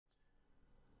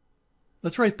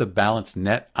Let's write the balanced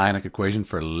net ionic equation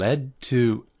for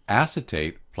lead-2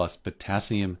 acetate plus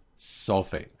potassium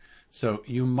sulfate. So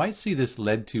you might see this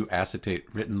lead-2 acetate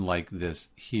written like this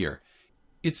here.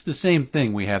 It's the same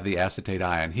thing. We have the acetate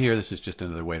ion here. This is just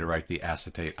another way to write the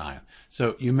acetate ion.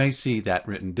 So you may see that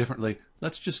written differently.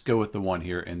 Let's just go with the one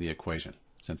here in the equation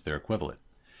since they're equivalent.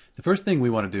 The first thing we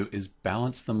want to do is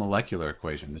balance the molecular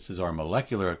equation. This is our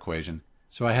molecular equation.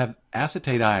 So I have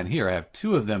acetate ion here. I have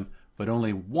two of them, but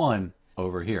only one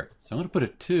over here. So I'm going to put a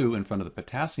 2 in front of the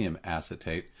potassium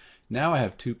acetate. Now I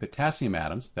have two potassium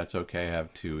atoms. That's okay. I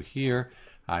have two here.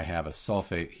 I have a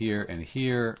sulfate here and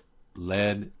here.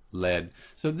 Lead, lead.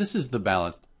 So this is the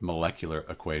balanced molecular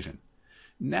equation.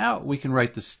 Now we can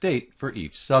write the state for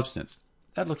each substance.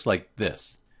 That looks like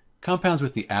this. Compounds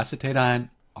with the acetate ion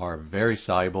are very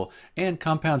soluble, and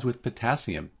compounds with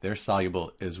potassium, they're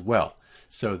soluble as well.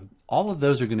 So all of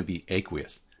those are going to be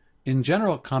aqueous. In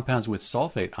general, compounds with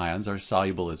sulfate ions are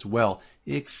soluble as well,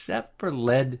 except for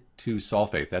lead-2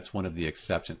 sulfate. That's one of the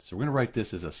exceptions. So we're going to write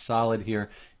this as a solid here.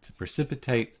 To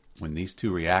precipitate, when these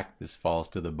two react, this falls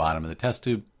to the bottom of the test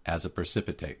tube as a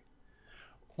precipitate.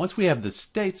 Once we have the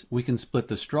states, we can split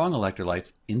the strong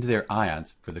electrolytes into their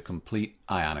ions for the complete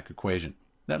ionic equation.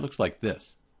 That looks like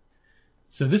this.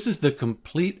 So this is the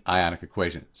complete ionic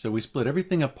equation. So we split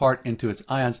everything apart into its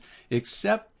ions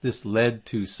except this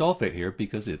lead-2 sulfate here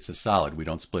because it's a solid. We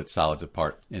don't split solids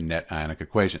apart in net ionic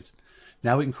equations.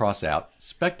 Now we can cross out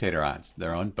spectator ions.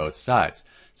 They're on both sides.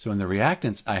 So in the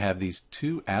reactants, I have these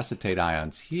two acetate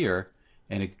ions here,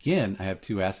 and again, I have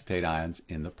two acetate ions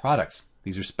in the products.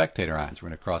 These are spectator ions. We're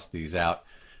going to cross these out.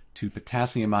 Two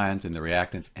potassium ions in the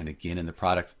reactants, and again in the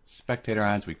products, spectator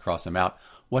ions, we cross them out.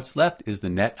 What's left is the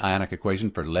net ionic equation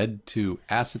for lead-2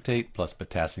 acetate plus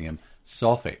potassium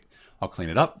sulfate. I'll clean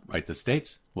it up, write the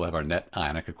states, we'll have our net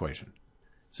ionic equation.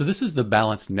 So this is the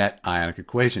balanced net ionic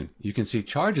equation. You can see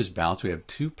charges balanced. We have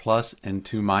 2 plus and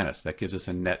 2 minus. That gives us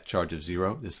a net charge of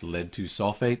 0. This lead-2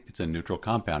 sulfate, it's a neutral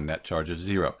compound, net charge of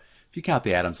 0. If you count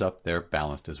the atoms up, they're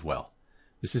balanced as well.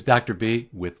 This is Dr. B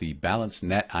with the balanced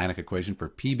net ionic equation for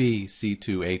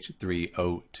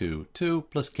PbC2H3O2 2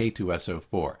 plus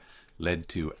K2SO4.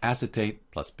 Lead-2 acetate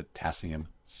plus potassium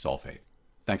sulfate.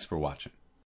 Thanks for watching.